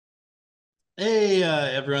Hey,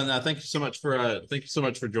 everyone! Thank you so much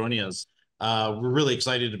for joining us. We're really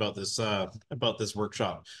excited about this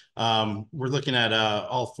workshop. We're looking at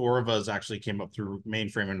all four of us actually came up through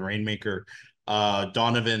Mainframe and Rainmaker.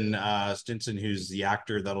 Donovan Stinson, who's the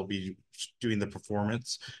actor that'll be doing the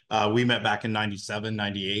performance. We met back in 97,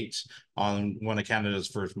 98 on one of Canada's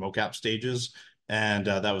first mocap stages, and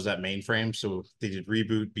that was at Mainframe. So they did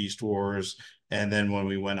Reboot, Beast Wars, and then when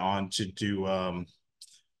we went on to do um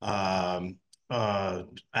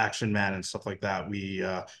Action Man and stuff like that, we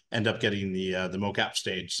end up getting the mocap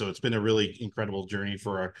stage. So it's been a really incredible journey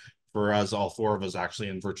for us, all four of us, actually,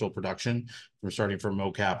 in virtual production. We're starting from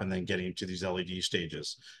mocap and then getting to these LED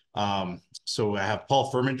stages. So I have Paul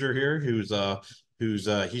Furminger here, who's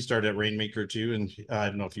he started at Rainmaker too, and I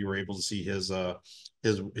don't know if you were able to see his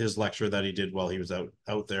lecture that he did while he was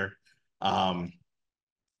out there. um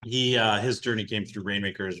his journey came through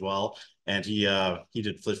Rainmaker as well, and he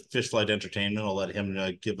did Fish Flight Entertainment. I'll let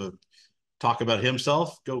him give a talk about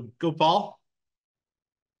himself. Go, Paul.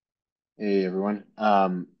 Hey everyone.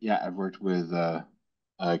 Yeah, I've worked with uh,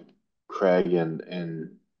 Craig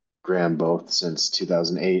and Graham both since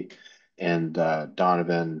 2008, and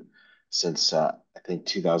Donovan since I think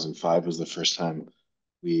 2005 was the first time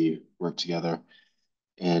we worked together,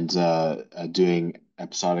 and doing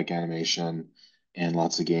episodic animation and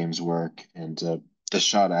lots of games work. And this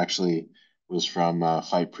shot actually was from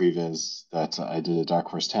Fight Previs that I did at Dark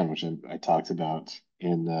Horse 10, which I talked about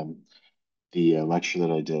in the lecture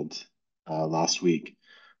that I did last week.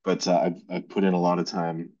 But I've put in a lot of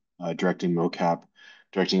time directing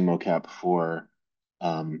mocap for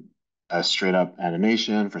um, straight up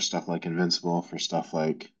animation, for stuff like Invincible, for stuff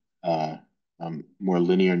like more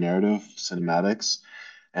linear narrative cinematics,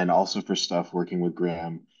 and also for stuff working with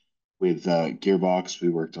Graham with Gearbox. We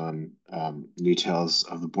worked on New Tales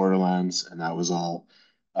of the Borderlands, and that was all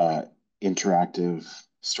uh, interactive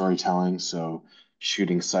storytelling. So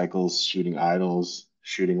shooting cycles, shooting idles,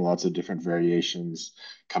 shooting lots of different variations,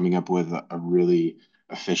 coming up with a really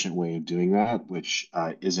efficient way of doing that, which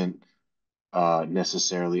isn't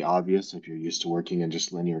necessarily obvious if you're used to working in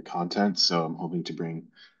just linear content. So I'm hoping to bring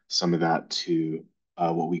some of that to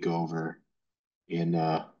what we go over in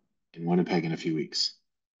in Winnipeg in a few weeks.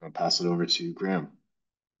 I'll pass it over to Graham.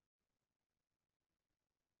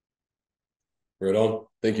 Right on.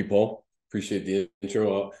 Thank you, Paul. Appreciate the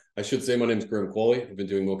intro. I should say my name is Graham Qually. I've been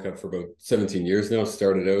doing mocap for about 17 years now.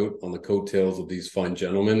 Started out on the coattails of these fine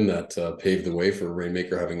gentlemen that paved the way for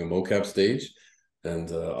Rainmaker having a mocap stage.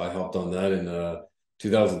 And I hopped on that in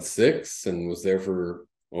 2006 and was there for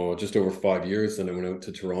just over 5 years. Then I went out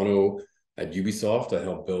to Toronto at Ubisoft. I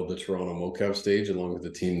helped build the Toronto mocap stage along with the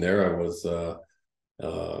team there. I was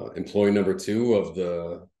employee number two of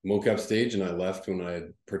the mocap stage, and I left when I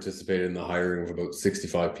had participated in the hiring of about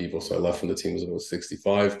 65 people. So I left when the team was about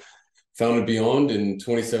 65. Founded Beyond in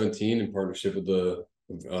 2017 in partnership with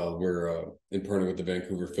we're in partner with the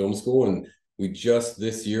Vancouver Film School, and we just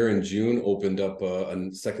this year in June opened up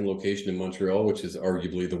a second location in Montreal, which is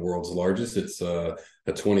arguably the world's largest. It's a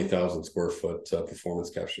 20,000 square foot performance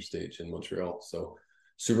capture stage in Montreal. So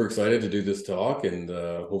super excited to do this talk and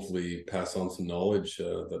hopefully pass on some knowledge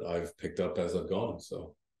that I've picked up as I've gone.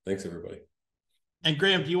 So thanks, everybody. And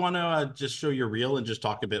Graham, do you want to just show your reel and just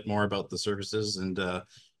talk a bit more about the services and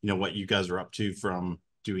what you guys are up to, from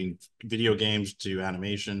doing video games to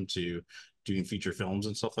animation to doing feature films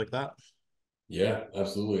and stuff like that? Yeah,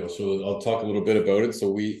 absolutely. I'll talk a little bit about it.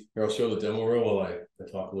 So I'll show the demo reel while I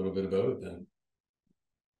talk a little bit about it then.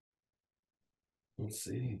 Let's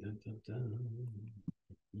see. Dun, dun, dun.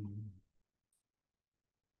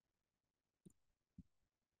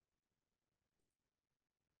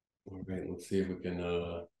 All right, let's see if we can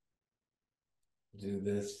do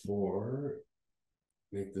this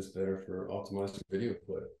make this better for optimized video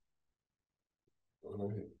clip. All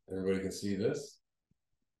right, everybody can see this.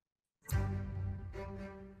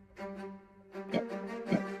 Yep.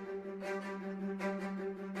 Yep.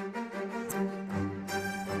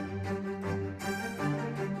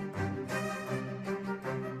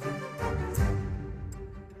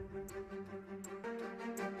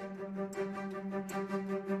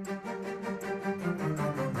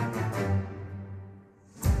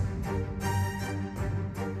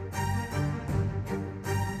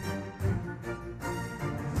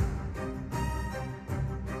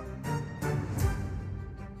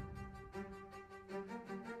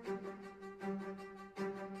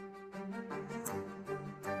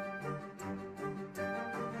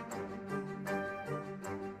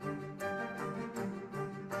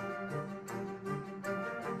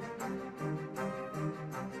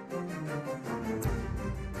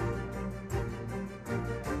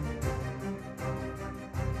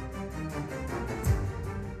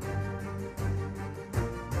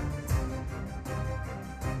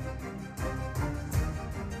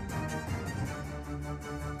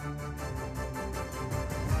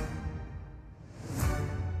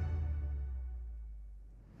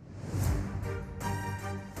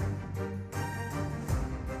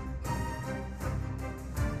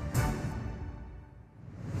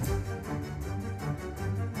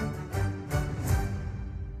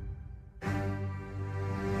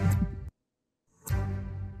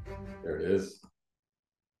 There it is.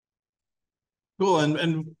 Cool.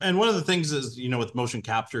 And one of the things is, with motion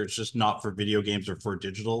capture, it's just not for video games or for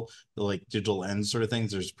digital, like digital ends sort of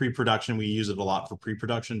things. There's pre-production. We use it a lot for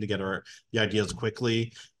pre-production to get the ideas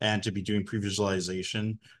quickly and to be doing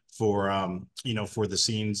pre-visualization for for the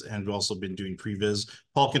scenes. And we've also been doing previs.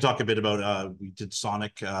 Paul can talk a bit about we did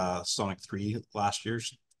Sonic 3 last year.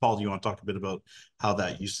 Paul, do you want to talk a bit about how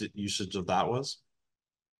that usage of that was?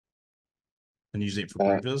 And using it for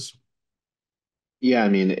previs? Yeah, I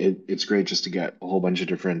mean, it's great just to get a whole bunch of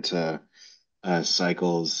different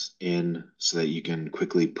cycles in so that you can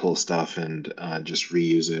quickly pull stuff and just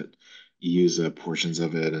reuse it. You use portions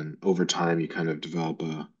of it, and over time, you kind of develop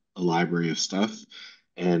a library of stuff.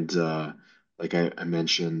 And like I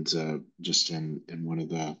mentioned just in one of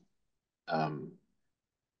the um,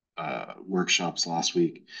 workshops last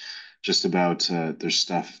week, just about there's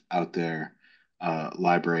stuff out there,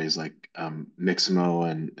 libraries like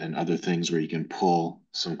Mixamo and other things where you can pull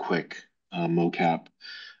some quick mocap,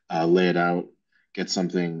 lay it out, get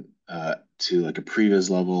something to like a previs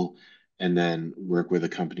level, and then work with a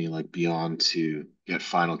company like Beyond to get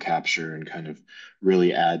final capture and kind of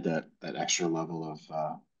really add that extra level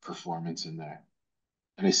of performance in there.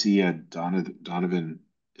 And I see Donovan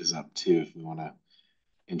is up too, if we want to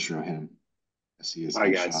intro him. I see his Hi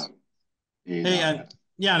guys. headshot. Hey, Hey, Donovan.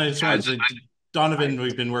 yeah, and I just wanted to say, Donovan, Hi.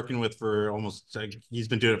 we've been working with for almost, he's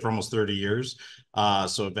been doing it for almost 30 years.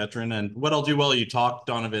 So a veteran. And what I'll do while you talk,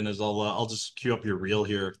 Donovan, is I'll just queue up your reel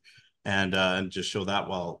here and just show that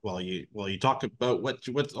while you talk about what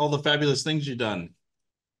all the fabulous things you've done.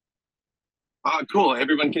 Cool.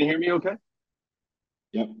 Everyone can hear me okay?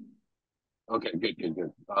 Yep. Okay,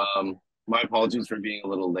 good. My apologies for being a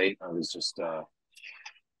little late. I was just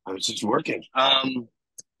working.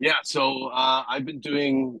 Yeah, so I've been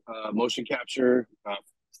doing motion capture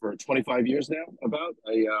for 25 years now, about.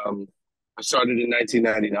 I started in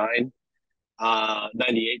 1999,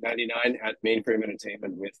 98, 99 at Mainframe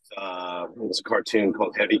Entertainment with it was a cartoon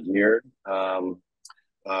called Heavy Gear.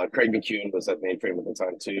 Craig McEwen was at Mainframe at the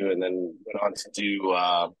time too, and then went on to do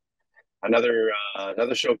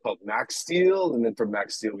another show called Max Steel, and then from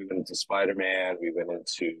Max Steel we went into Spider-Man, we went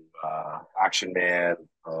into Action Man,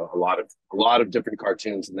 a lot of different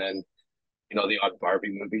cartoons, and then the odd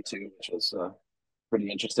Barbie movie too, which was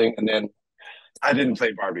pretty interesting. And then I didn't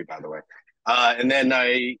play Barbie, by the way. And then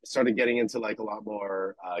I started getting into like a lot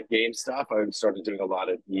more game stuff. I started doing a lot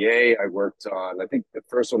at EA. I worked on, I think the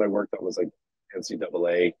first one I worked on was like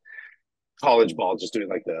NCAA college ball, just doing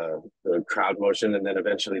like the crowd motion, and then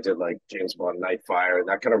eventually did like James Bond Nightfire, and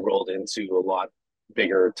that kind of rolled into a lot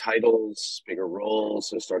bigger titles, bigger roles.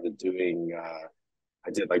 So I started doing I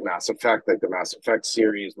did like Mass Effect, like the Mass Effect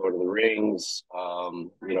series, Lord of the Rings.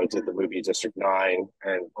 Did the movie District 9,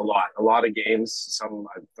 and a lot of games. Some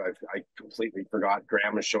I completely forgot.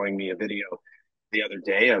 Graham was showing me a video the other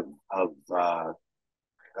day of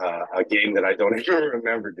a game that I don't even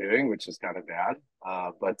remember doing, which is kind of bad.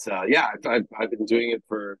 Yeah, I've been doing it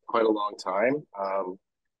for quite a long time.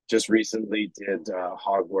 Just recently did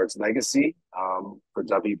Hogwarts Legacy for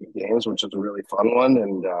WB Games, which is a really fun one.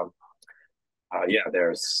 And yeah,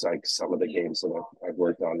 there's like some of the games that I've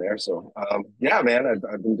worked on there. So yeah, man,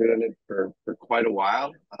 I've been doing it for quite a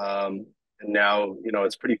while. And now,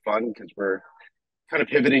 it's pretty fun because we're kind of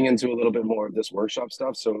pivoting into a little bit more of this workshop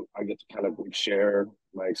stuff. So I get to kind of share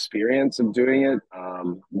my experience of doing it,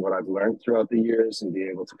 what I've learned throughout the years, and be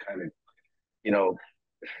able to kind of,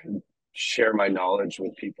 share my knowledge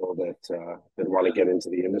with people that want to get into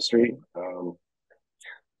the industry.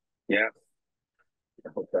 Yeah, I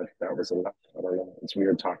hope that was enough. I don't know. It's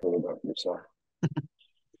weird talking about yourself.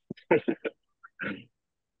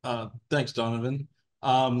 Thanks, Donovan.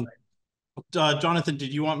 Jonathan,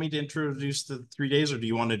 did you want me to introduce the 3 days, or do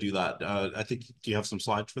you want to do that? I think, do you have some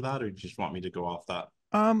slides for that, or do you just want me to go off that?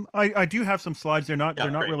 I do have some slides. They're not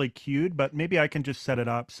great. really queued, but maybe I can just set it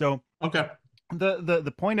up. So Okay.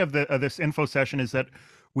 The point of this info session is that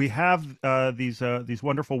we have these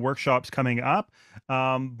wonderful workshops coming up,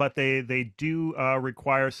 but they do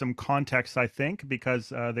require some context, I think, because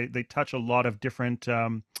they touch a lot of different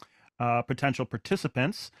potential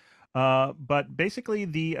participants. But basically,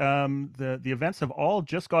 the events have all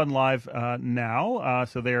just gone live now,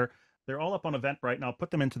 so they're all up on Eventbrite, and I'll put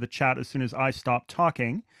them into the chat as soon as I stop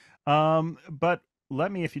talking. But let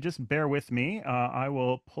me, if you just bear with me, I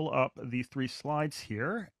will pull up the 3 slides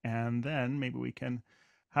here, and then maybe we can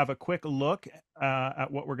have a quick look at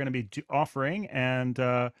what we're going to be offering, and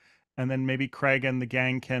then maybe Craig and the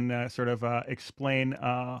gang can sort of explain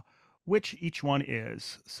which each one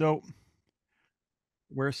is. So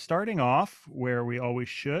we're starting off where we always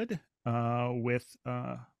should, with,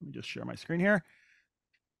 let me just share my screen here.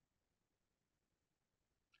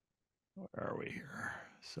 Where are we here?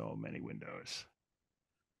 So many windows.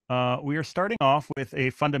 We are starting off with a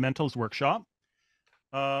fundamentals workshop.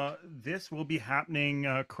 This will be happening,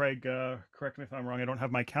 Craig, correct me if I'm wrong, I don't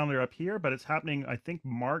have my calendar up here, but it's happening, I think,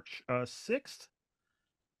 March 6th.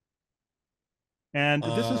 And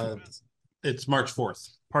this is... It's March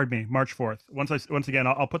 4th. Pardon me, March 4th. Once again,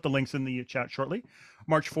 I'll put the links in the chat shortly.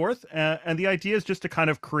 March 4th. And the idea is just to kind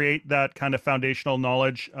of create that kind of foundational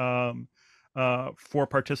knowledge for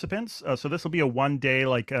participants. So this will be a one-day,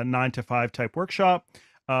 like a 9 to 5 type workshop.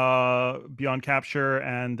 Beyond Capture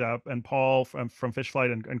and Paul from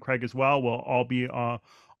Fishflight and Craig as well will all be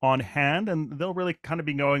on hand, and they'll really kind of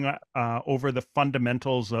be going over the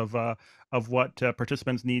fundamentals of what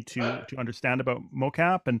participants need to understand about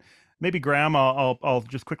mocap. And maybe Graham, I'll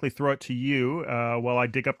just quickly throw it to you while I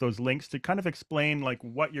dig up those links to kind of explain like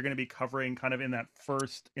what you're going to be covering kind of in that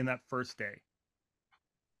first day.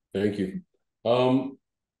 Thank you.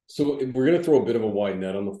 So we're going to throw a bit of a wide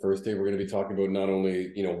net on the first day. We're going to be talking about not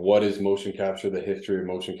only, what is motion capture, the history of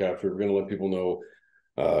motion capture. We're going to let people know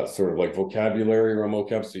sort of like vocabulary around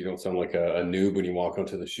mocap, so you don't sound like a noob when you walk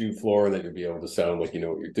onto the shoot floor, and that you'll be able to sound like you know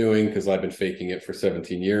what you're doing, because I've been faking it for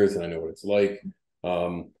 17 years and I know what it's like.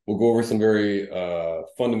 We'll go over some very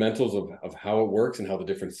fundamentals of how it works and how the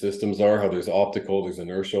different systems are, how there's optical, there's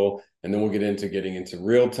inertial, and then we'll get into getting into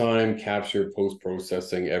real-time capture,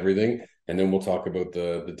 post-processing, everything. And then we'll talk about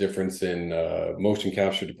the difference in motion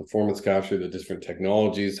capture to performance capture, the different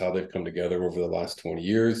technologies, how they've come together over the last 20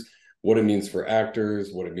 years, what it means for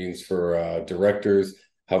actors, what it means for directors,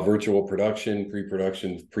 how virtual production,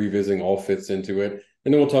 pre-production, pre-vising all fits into it.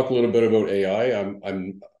 And then we'll talk a little bit about AI.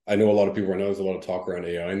 I know a lot of people right now, there's a lot of talk around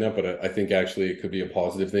AI in that, but I think actually it could be a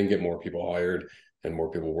positive thing, get more people hired and more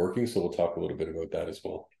people working. So we'll talk a little bit about that as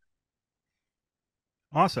well.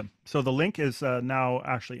 Awesome. So the link is now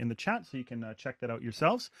actually in the chat, so you can check that out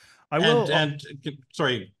yourselves.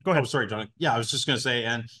 Sorry, go ahead. Oh, sorry, John. Yeah, I was just going to say,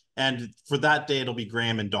 and for that day, it'll be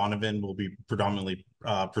Graham and Donovan will be predominantly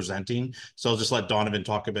presenting. So I'll just let Donovan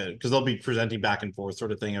talk a bit, because they'll be presenting back and forth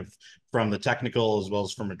sort of thing from the technical as well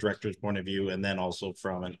as from a director's point of view, and then also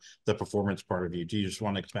from the performance part of view. Do you just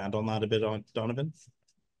want to expand on that a bit, on Donovan?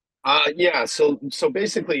 Yeah, so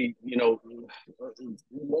basically,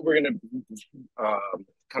 what we're going to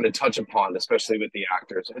kind of touch upon, especially with the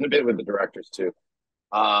actors and a bit with the directors too,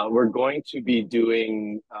 we're going to be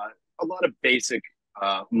doing a lot of basic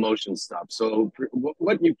motion stuff. So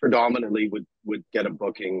what you predominantly would get a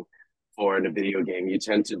booking for in a video game, you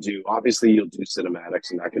tend to do, obviously you'll do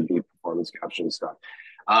cinematics, and that could be performance capture and stuff.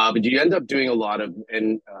 But you end up doing a lot of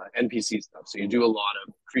NPC stuff. So you do a lot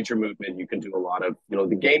of creature movement. You can do a lot of, the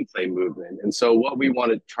gameplay movement. And so what we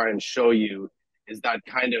want to try and show you is that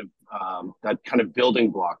kind of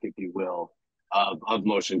building block, if you will, of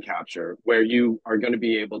motion capture, where you are going to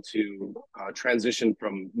be able to transition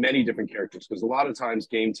from many different characters. Because a lot of times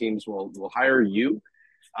game teams will hire you,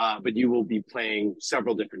 but you will be playing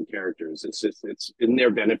several different characters. It's in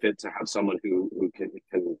their benefit to have someone who can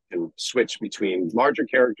switch between larger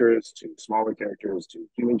characters to smaller characters to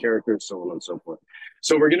human characters, so on and so forth.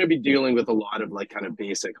 So we're going to be dealing with a lot of like kind of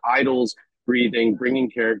basic idles, breathing, bringing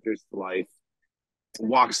characters to life,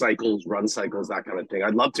 walk cycles, run cycles, that kind of thing.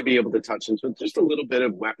 I'd love to be able to touch into just a little bit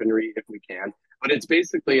of weaponry if we can, but it's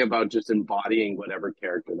basically about just embodying whatever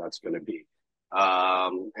character that's going to be.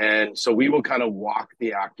 And so we will kind of walk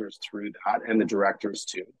the actors through that, and the directors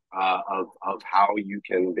too, of how you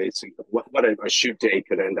can basically, what a shoot day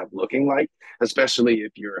could end up looking like, especially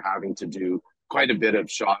if you're having to do quite a bit of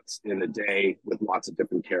shots in a day with lots of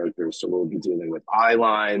different characters. So we'll be dealing with eye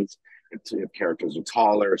lines, if characters are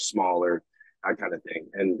taller, smaller, that kind of thing,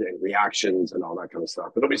 and reactions and all that kind of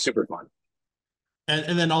stuff. It'll be super fun.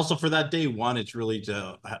 And then also for that day one, it's really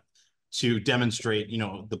to demonstrate,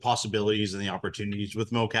 the possibilities and the opportunities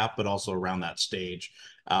with mocap, but also around that stage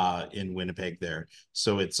in Winnipeg there.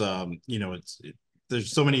 So it's,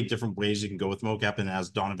 there's so many different ways you can go with mocap. And as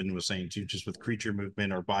Donovan was saying too, just with creature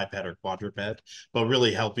movement or biped or quadruped, but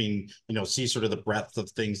really helping, see sort of the breadth of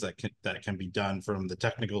things that can be done from the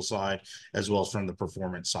technical side as well as from the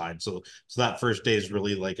performance side. So that first day is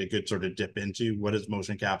really like a good sort of dip into what is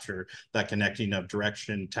motion capture, that connecting of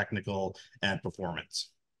direction, technical, and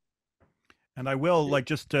performance. And I will, like,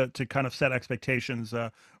 just to kind of set expectations,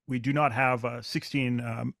 we do not have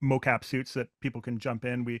 16 mocap suits that people can jump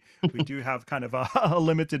in. We do have kind of a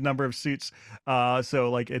limited number of suits, so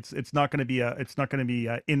like it's not going to be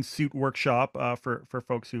a in suit workshop for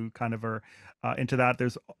folks who kind of are into that.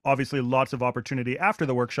 There's obviously lots of opportunity after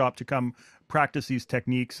the workshop to come practice these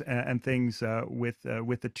techniques and things with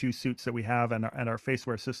the 2 suits that we have and our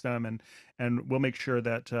faceware system, and we'll make sure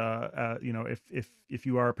that you know, if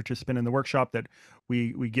you are a participant in the workshop, that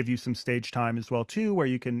we give you some stage time as well too, where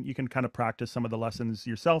you can kind of practice some of the lessons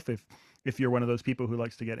yourself if you're one of those people who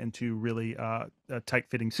likes to get into really tight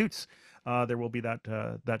fitting suits. There will be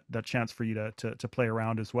that chance for you to play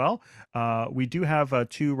around as well. We do have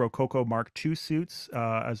 2 Rococo Mark II suits,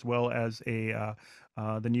 as well as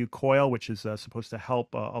the new coil, which is supposed to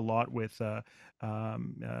help a lot with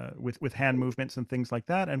hand movements and things like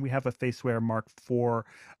that. And we have a Faceware Mark IV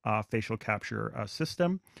facial capture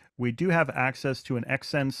system. We do have access to an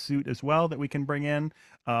XN suit as well that we can bring in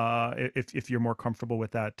if you're more comfortable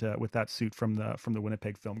with that suit from the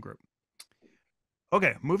Winnipeg Film Group.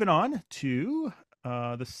 Okay, moving on to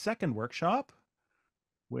the second workshop,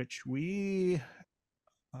 which we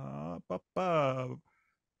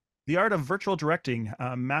the art of virtual directing,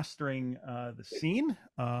 mastering the scene.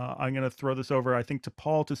 I'm going to throw this over, I think, to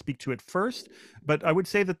Paul to speak to it first, but I would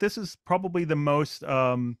say that this is probably the most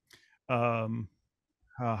how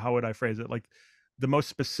would I phrase it, like the most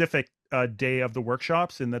specific day of the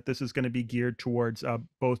workshops, in that this is going to be geared towards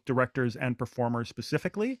both directors and performers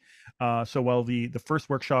specifically. So while the first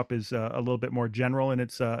workshop is a little bit more general in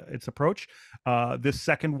its approach, this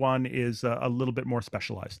second one is a little bit more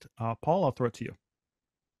specialized. Paul, I'll throw it to you.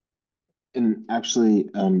 And actually,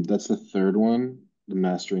 that's the third one, the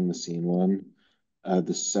mastering the scene one.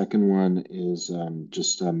 The second one is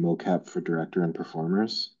just mocap for director and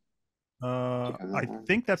performers. I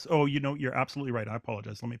think that's, oh, you know, you're absolutely right. I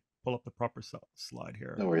apologize. Let me pull up the proper slide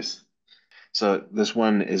here. No worries. So this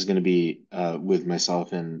one is going to be with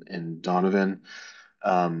myself and Donovan.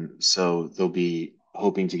 So they'll be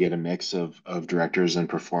hoping to get a mix of directors and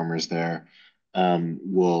performers there.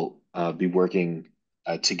 We'll be working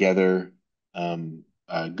together,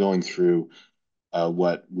 going through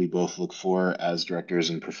what we both look for as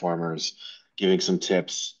directors and performers, giving some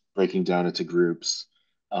tips, breaking down into groups.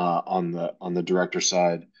 On the director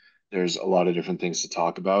side, there's a lot of different things to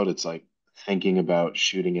talk about. It's like thinking about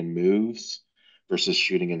shooting in moves versus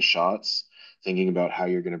shooting in shots, thinking about how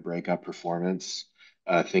you're going to break up performance,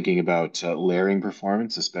 thinking about layering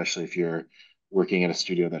performance, especially if you're working at a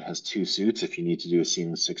studio that has 2 suits. If you need to do a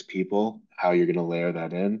scene with 6 people, how you're going to layer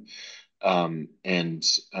that in, and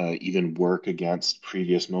even work against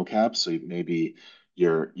previous mocaps. So maybe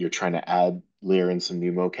you're trying to layer in some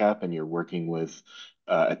new mocap, and you're working with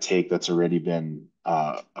a take that's already been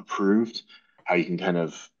approved. How you can kind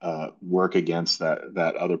of work against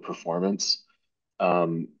that other performance,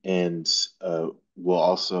 and we'll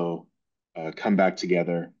also come back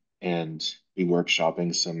together and be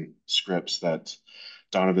workshopping some scripts that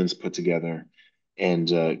Donovan's put together, and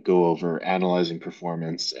go over analyzing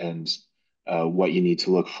performance and what you need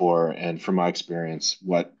to look for, and from my experience,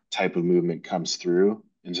 what type of movement comes through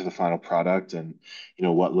into the final product, and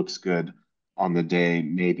what looks good on the day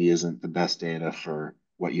maybe isn't the best data for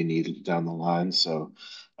what you need down the line. So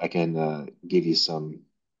I can give you some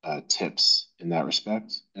tips in that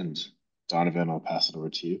respect. And Donovan, I'll pass it over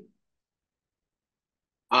to you.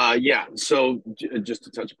 Yeah. So just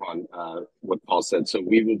to touch upon what Paul said, so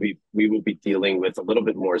we will be dealing with a little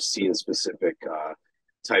bit more scene specific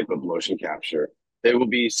type of motion capture. There will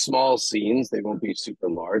be small scenes; they won't be super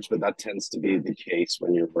large, but that tends to be the case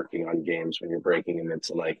when you're working on games, when you're breaking them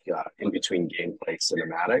into like in between gameplay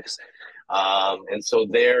cinematics. And so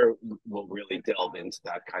there we'll really delve into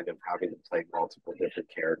that kind of having to play multiple different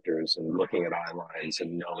characters and looking at eye lines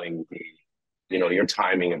and knowing your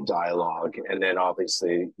timing of dialogue. And then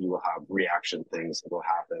obviously you will have reaction things that will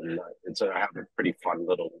happen. And so I have a pretty fun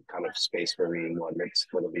little kind of Space Marine one that's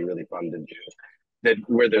going to be really fun to do, that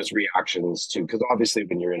where there's reactions to, because obviously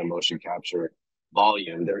when you're in a motion capture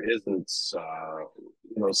volume, there isn't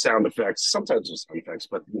sound effects. Sometimes there's sound effects,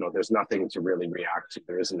 but there's nothing to really react to.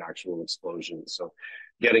 There is an actual explosion. So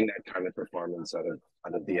getting that kind of performance out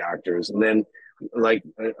of the actors. And then like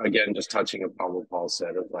again, just touching upon what Paul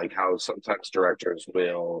said, of like how sometimes directors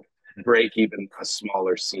will break even a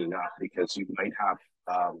smaller scene up because you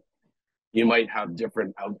might have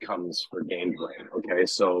different outcomes for gameplay. Okay,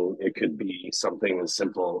 so it could be something as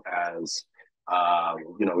simple as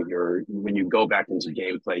when you go back into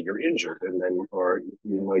gameplay, you're injured, and then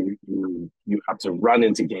you have to run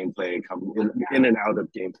into gameplay and come in and out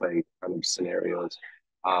of gameplay kind of scenarios.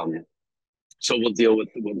 So we'll deal with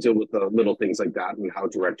the little things like that and how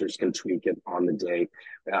directors can tweak it on the day,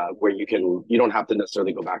 where you don't have to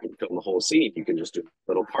necessarily go back and film the whole scene. You can just do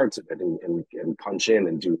little parts of it and punch in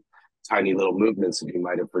and do tiny little movements that you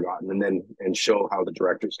might have forgotten, and show how the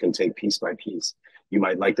directors can take piece by piece. You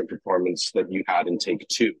might like the performance that you had in take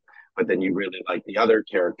two, but then you really like the other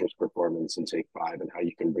character's performance in take five, and how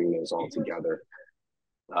you can bring those all together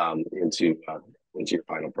into your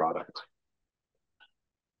final product.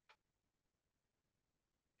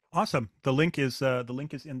 Awesome. The link is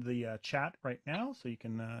in the chat right now, so you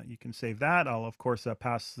can save that. I'll of course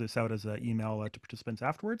pass this out as an email to participants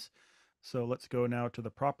afterwards. So let's go now to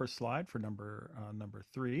the proper slide for number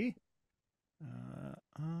 3.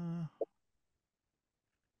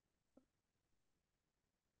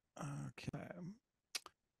 Okay.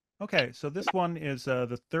 Okay, so this one is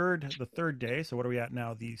the third day. So what are we at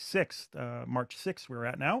now? The 6th, March 6th. We're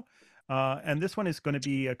at now. And this one is going to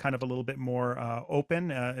be kind of a little bit more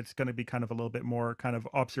open. It's going to be kind of a little bit more kind of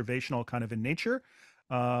observational, kind of in nature.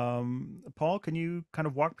 Paul, can you kind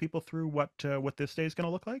of walk people through what this day is going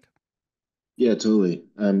to look like? Yeah, totally.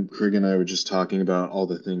 Craig and I were just talking about all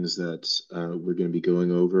the things that we're going to be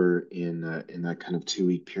going over in that kind of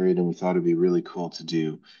 2-week period, and we thought it'd be really cool to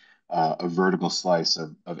do a vertical slice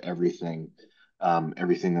of everything,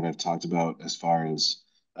 everything that I've talked about as far as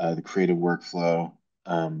the creative workflow.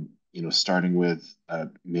 Starting with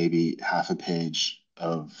maybe half a page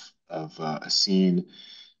of a scene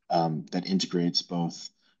that integrates both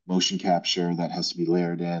motion capture that has to be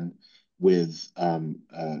layered in with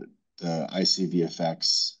the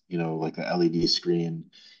ICVFX, like the LED screen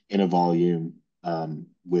in a volume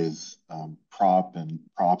with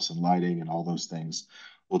props and lighting and all those things.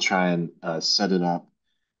 We'll try and set it up,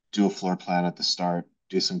 do a floor plan at the start,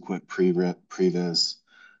 do some quick previs,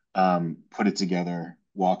 put it together,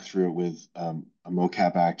 walk through it with a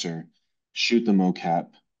mocap actor, shoot the mocap,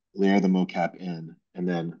 layer the mocap in, and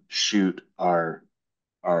then shoot our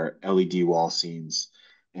LED wall scenes,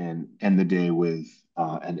 and end the day with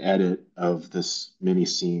an edit of this mini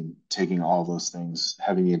scene, taking all those things,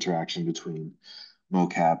 having the interaction between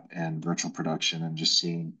mocap and virtual production, and just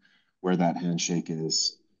seeing where that handshake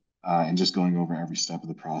is, and just going over every step of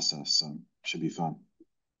the process. So should be fun.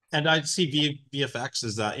 And I'd see VFX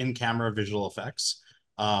as in-camera visual effects.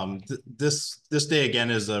 This day again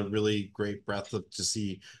is a really great breadth to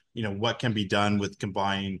see, what can be done with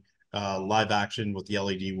combining live action with the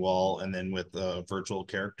LED wall and then with a virtual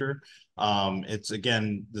character. It's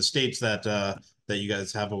again the stage that you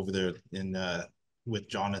guys have over there in with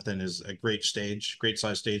Jonathan is a great stage, great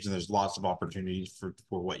size stage, and there's lots of opportunities for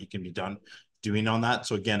what you can be doing on that.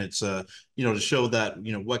 So again, it's to show that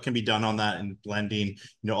what can be done on that, and blending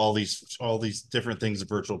all these different things of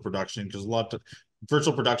virtual production, because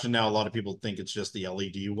virtual production now, a lot of people think it's just the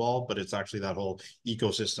LED wall, but it's actually that whole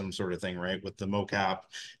ecosystem sort of thing, right? With the mocap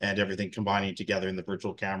and everything combining together in the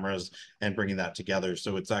virtual cameras and bringing that together.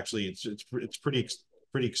 So it's actually it's pretty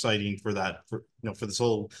exciting for that, for this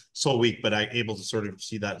whole week, but I'm able to sort of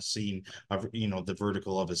see that scene of the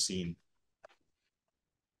vertical of a scene.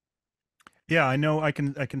 Yeah, I know I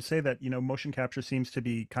can say that, motion capture seems to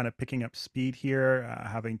be kind of picking up speed here,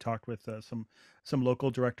 having talked with some local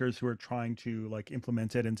directors who are trying to like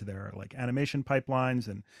implement it into their like animation pipelines,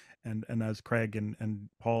 and as Craig and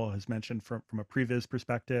Paul has mentioned from a previs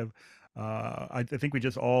perspective, I think we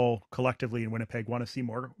just all collectively in Winnipeg want to see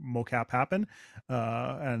more mocap happen,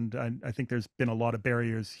 and I think there's been a lot of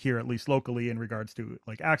barriers here, at least locally, in regards to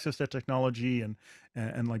like access to technology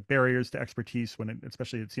and like barriers to expertise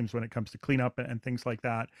especially it seems when it comes to cleanup and things like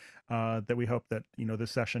that. That we hope that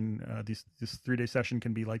this session, this 3-day session,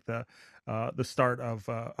 can be like the start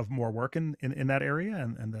of more work in that area,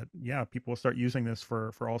 and that people will start using this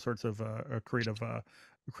for all sorts of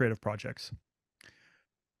creative projects.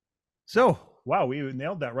 So wow, we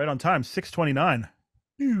nailed that right on time. 6:29.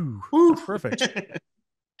 That's perfect.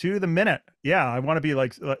 To the minute. Yeah, I want to be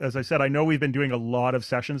like, as I said, I know we've been doing a lot of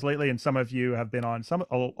sessions lately, and some of you have been on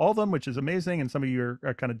all of them, which is amazing, and some of you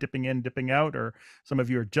are kind of dipping in, dipping out, or some of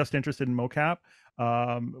you are just interested in mocap,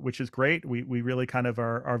 which is great. We really kind of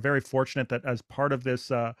are very fortunate that as part of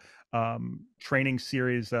this training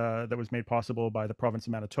series that was made possible by the province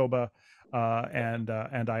of Manitoba and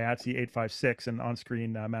IATSE 856 and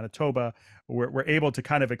OnScreen Manitoba, we're able to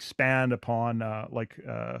kind of expand upon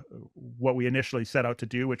what we initially set out to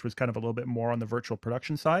do, which was kind of a little bit more on the virtual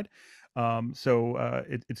production side. So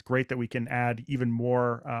it's great that we can add even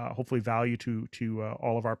more, hopefully, value to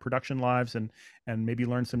all of our production lives, and maybe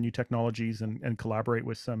learn some new technologies and collaborate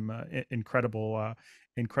with some incredible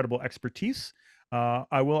expertise.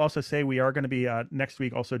 I will also say we are going to be next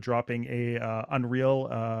week also dropping a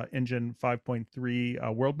Unreal Engine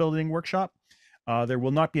 5.3 world building workshop. There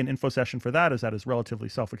will not be an info session for that, as that is relatively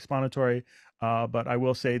self-explanatory. But I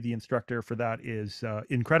will say the instructor for that is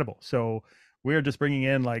incredible. So we're just bringing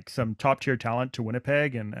in like some top tier talent to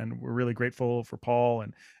Winnipeg, and we're really grateful for Paul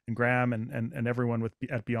and Graham and everyone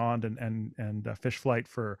at Beyond and Fish Flight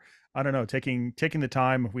for, I don't know, taking the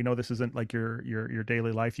time. We know this isn't like your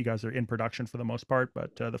daily life. You guys are in production for the most part,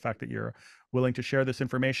 but the fact that you're willing to share this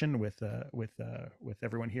information with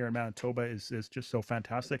everyone here in Manitoba is just so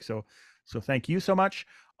fantastic. So thank you so much.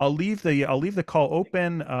 I'll leave the call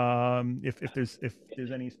open. If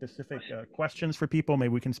there's any specific questions for people, maybe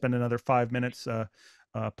we can spend another 5 minutes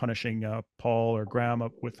punishing Paul or Graham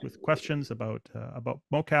up with questions about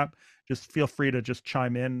mocap. Just feel free to just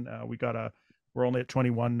chime in. We're only at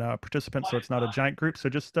 21 participants, so it's not a giant group. So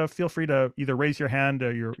just feel free to either raise your hand,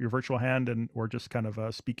 your virtual hand, or just kind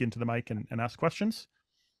of speak into the mic and ask questions.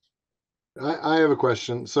 I have a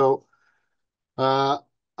question. So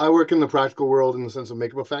I work in the practical world in the sense of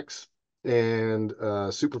makeup effects and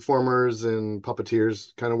suit performers and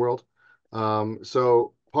puppeteers kind of world.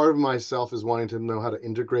 So part of myself is wanting to know how to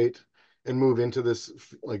integrate and move into this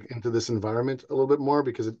environment a little bit more,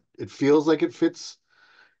 because it feels like it fits.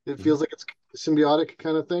 It feels like it's symbiotic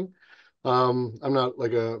kind of thing. I'm not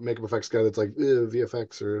like a makeup effects guy that's like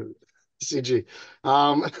VFX or CG.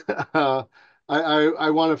 I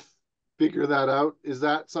want to figure that out. Is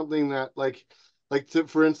that something that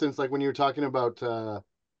for instance, like when you're talking about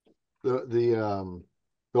the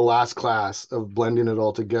last class of blending it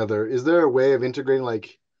all together, is there a way of integrating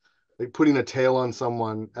like putting a tail on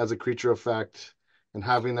someone as a creature effect and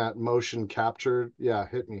having that motion captured? Yeah,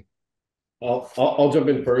 hit me. I'll jump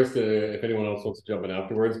in first if anyone else wants to jump in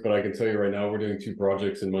afterwards, but I can tell you right now we're doing 2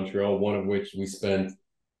 projects in Montreal, one of which we spent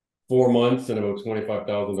 4 months and about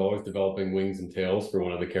 $25,000 developing wings and tails for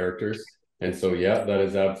one of the characters. And so, yeah, that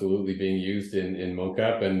is absolutely being used in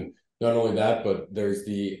mocap. And not only that, but there's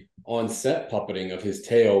the on-set puppeting of his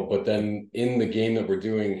tail, but then in the game that we're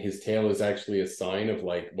doing, his tail is actually a sign of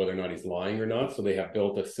like whether or not he's lying or not. So they have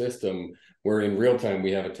built a system where in real time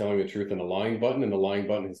we have a telling the truth and a lying button, and the lying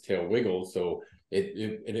button, his tail wiggles. So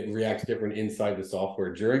it reacts different inside the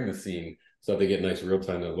software during the scene, so that they get nice real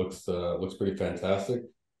time that looks pretty fantastic.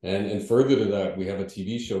 And further to that, we have a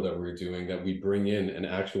TV show that we're doing that we bring in an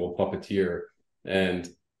actual puppeteer, and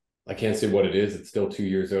I can't say what it is. It's still 2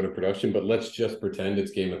 years out of production, but let's just pretend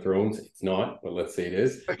it's Game of Thrones. It's not, but let's say it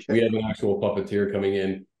is. Okay. We have an actual puppeteer coming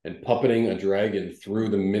in and puppeting a dragon through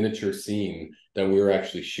the miniature scene that we were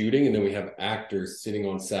actually shooting. And then we have actors sitting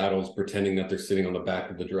on saddles pretending that they're sitting on the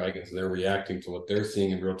back of the dragon. So they're reacting to what they're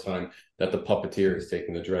seeing in real time that the puppeteer is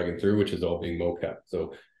taking the dragon through, which is all being mocap.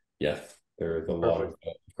 So yes, there is a lot of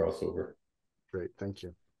crossover. Great, thank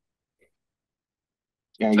you.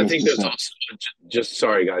 Yeah, I think there's also just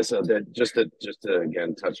sorry guys, that just to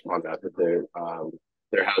again touch upon that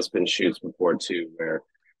there has been shoots before too where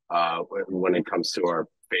when it comes to our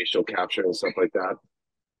facial capture and stuff like that,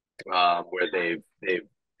 where they've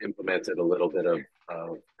implemented a little bit of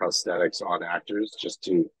prosthetics on actors just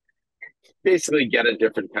to basically get a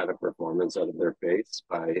different kind of performance out of their face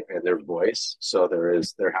and their voice. So there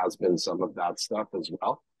has been some of that stuff as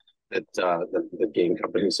well that the game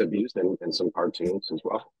companies have used in some cartoons as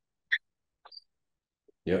well.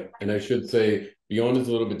 Yeah, and I should say Beyond is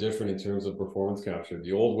a little bit different in terms of performance capture.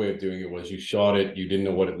 The old way of doing it was you shot it, you didn't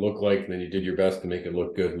know what it looked like, and then you did your best to make it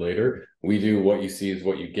look good later. We do what you see is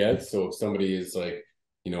what you get. So if somebody is like,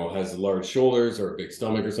 has large shoulders or a big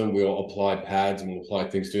stomach or something, we'll apply pads and we'll apply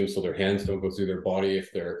things to them so their hands don't go through their body.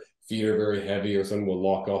 If their feet are very heavy or something, we'll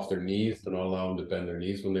lock off their knees to not allow them to bend their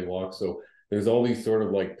knees when they walk. So there's all these sort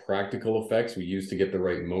of like practical effects we use to get the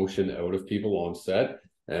right motion out of people on set.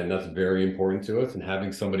 And that's very important to us. And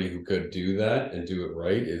having somebody who could do that and do it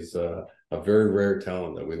right is a very rare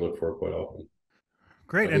talent that we look for quite often.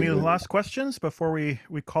 Great. Any last questions before we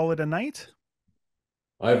call it a night?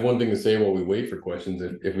 I have one thing to say while we wait for questions,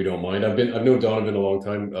 if we don't mind. I've known Donovan a long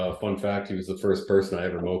time. Fun fact, he was the first person I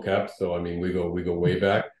ever mocapped. So I mean, we go way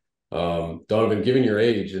back. Donovan, given your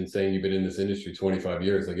age and saying you've been in this industry 25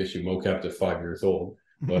 years, I guess you mocapped at 5 years old.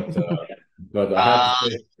 But I have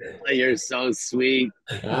to say, you're so sweet.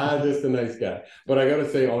 Just a nice guy. But I gotta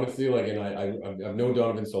say, honestly, like, and I've known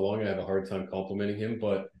Donovan so long, I have a hard time complimenting him.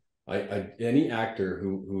 But any actor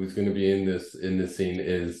who is going to be in this scene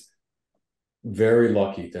is very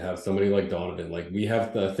lucky to have somebody like Donovan. Like, we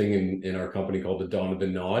have the thing in our company called the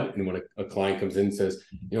Donovan nod. And when a client comes in and says,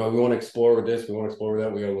 we want to explore with this, we want to explore with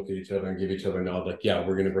that, we got to look at each other and give each other a nod. Like, yeah,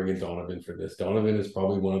 we're going to bring in Donovan for this. Donovan is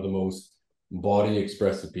probably one of the most body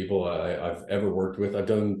expressive people I've ever worked with. I've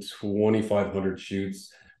done 2,500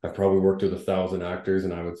 shoots. I've probably worked with 1,000 actors,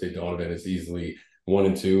 and I would say Donovan is easily 1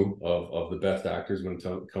 and 2 of the best actors when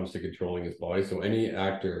it comes to controlling his body. So any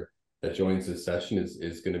actor that joins this session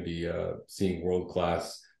is going to be seeing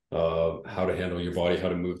world-class how to handle your body, how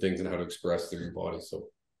to move things, and how to express through your body. So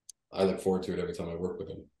I look forward to it every time I work with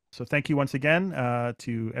him. So thank you once again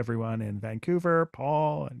to everyone in Vancouver,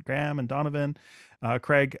 Paul and Graham and Donovan.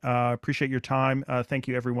 Craig, appreciate your time. Thank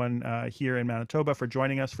you everyone here in Manitoba for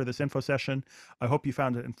joining us for this info session. I hope you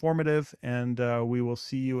found it informative, and we will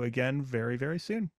see you again very, very soon.